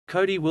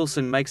Cody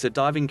Wilson makes a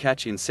diving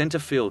catch in center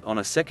field on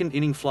a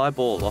second-inning fly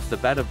ball off the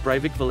bat of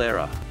Breyvic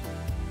Valera.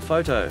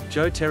 Photo,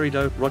 Joe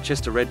Territo,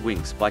 Rochester Red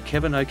Wings by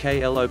KEVIN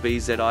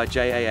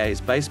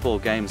OKLOBZIJAAs. Baseball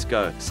games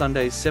go.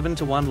 Sunday's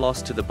 7-1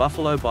 loss to the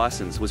Buffalo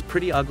Bisons was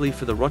pretty ugly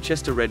for the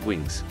Rochester Red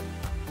Wings.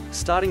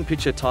 Starting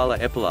pitcher Tyler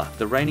Eppler,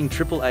 the reigning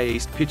AAA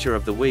East pitcher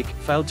of the week,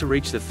 failed to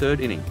reach the third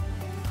inning.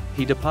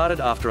 He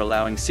departed after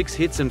allowing 6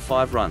 hits and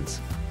 5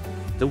 runs.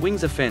 The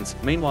Wings' offense,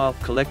 meanwhile,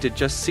 collected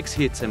just 6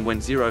 hits and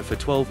went 0 for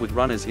 12 with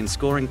runners in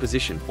scoring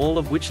position, all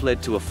of which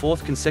led to a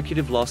 4th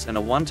consecutive loss and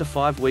a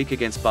 1-5 week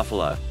against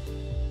Buffalo.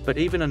 But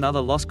even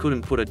another loss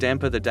couldn't put a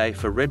damper the day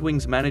for Red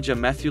Wings manager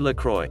Matthew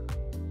LeCroy.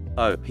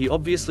 Oh, he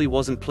obviously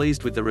wasn't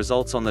pleased with the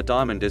results on the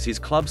diamond as his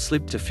club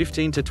slipped to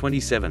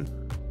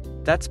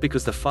 15-27. That's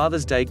because the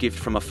Father's Day gift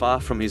from afar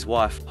from his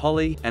wife,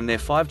 Holly, and their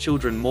 5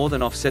 children more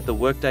than offset the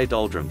workday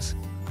doldrums.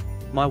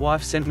 My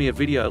wife sent me a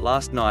video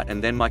last night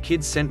and then my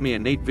kids sent me a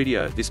neat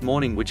video this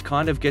morning which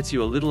kind of gets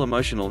you a little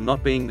emotional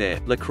not being there,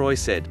 LeCroy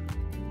said.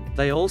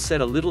 They all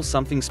said a little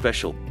something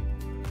special.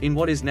 In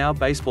what is now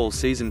baseball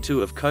season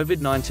 2 of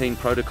COVID-19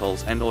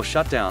 protocols and/or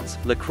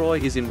shutdowns,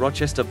 LeCroy is in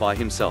Rochester by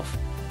himself.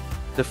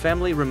 The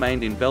family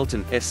remained in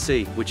Belton,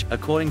 SC, which,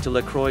 according to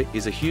LeCroy,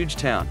 is a huge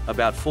town,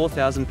 about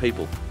 4,000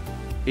 people.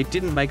 It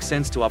didn't make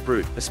sense to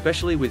uproot,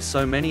 especially with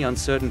so many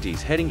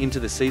uncertainties heading into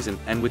the season,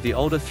 and with the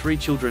older 3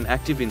 children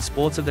active in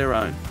sports of their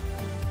own.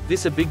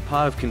 This a big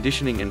part of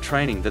conditioning and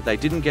training that they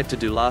didn't get to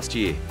do last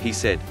year, he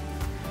said.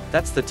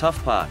 That's the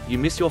tough part, you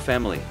miss your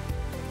family.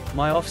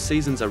 My off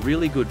seasons are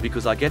really good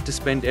because I get to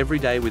spend every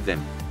day with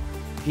them.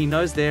 He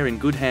knows they're in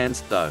good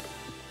hands, though.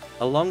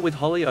 Along with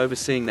Holly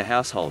overseeing the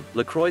household,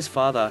 LeCroy's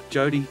father,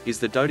 Jody,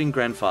 is the doting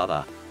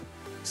grandfather.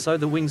 So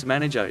the Wings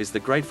manager is the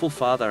grateful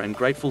father and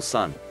grateful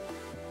son.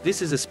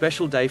 This is a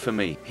special day for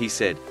me, he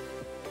said.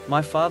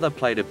 My father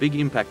played a big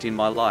impact in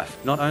my life,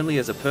 not only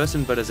as a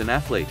person but as an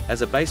athlete,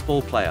 as a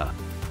baseball player.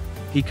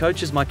 He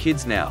coaches my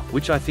kids now,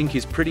 which I think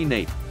is pretty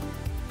neat.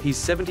 He's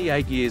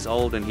 78 years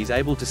old and he's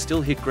able to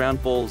still hit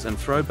ground balls and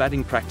throw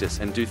batting practice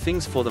and do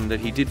things for them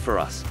that he did for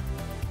us.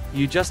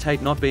 You just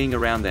hate not being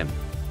around them.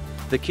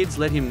 The kids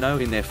let him know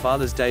in their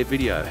Father's Day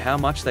video how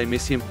much they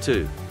miss him,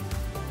 too.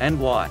 And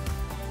why.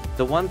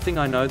 The one thing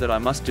I know that I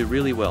must do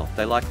really well,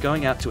 they like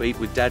going out to eat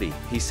with Daddy,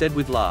 he said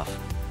with laugh.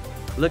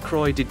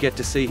 LeCroy did get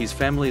to see his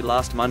family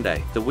last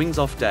Monday, the Wings'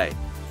 off day.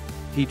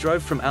 He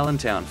drove from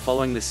Allentown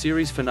following the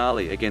series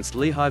finale against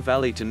Lehigh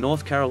Valley to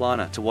North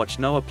Carolina to watch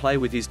Noah play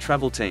with his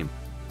travel team.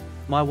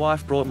 My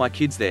wife brought my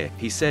kids there,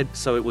 he said,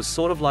 so it was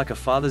sort of like a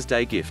Father's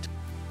Day gift.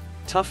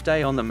 Tough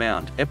day on the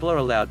mound. Eppler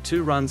allowed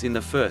 2 runs in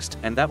the first,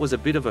 and that was a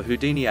bit of a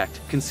Houdini act,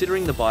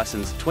 considering the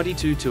Bisons,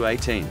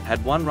 22-18,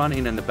 had 1 run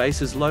in and the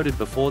bases loaded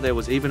before there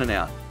was even an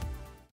out.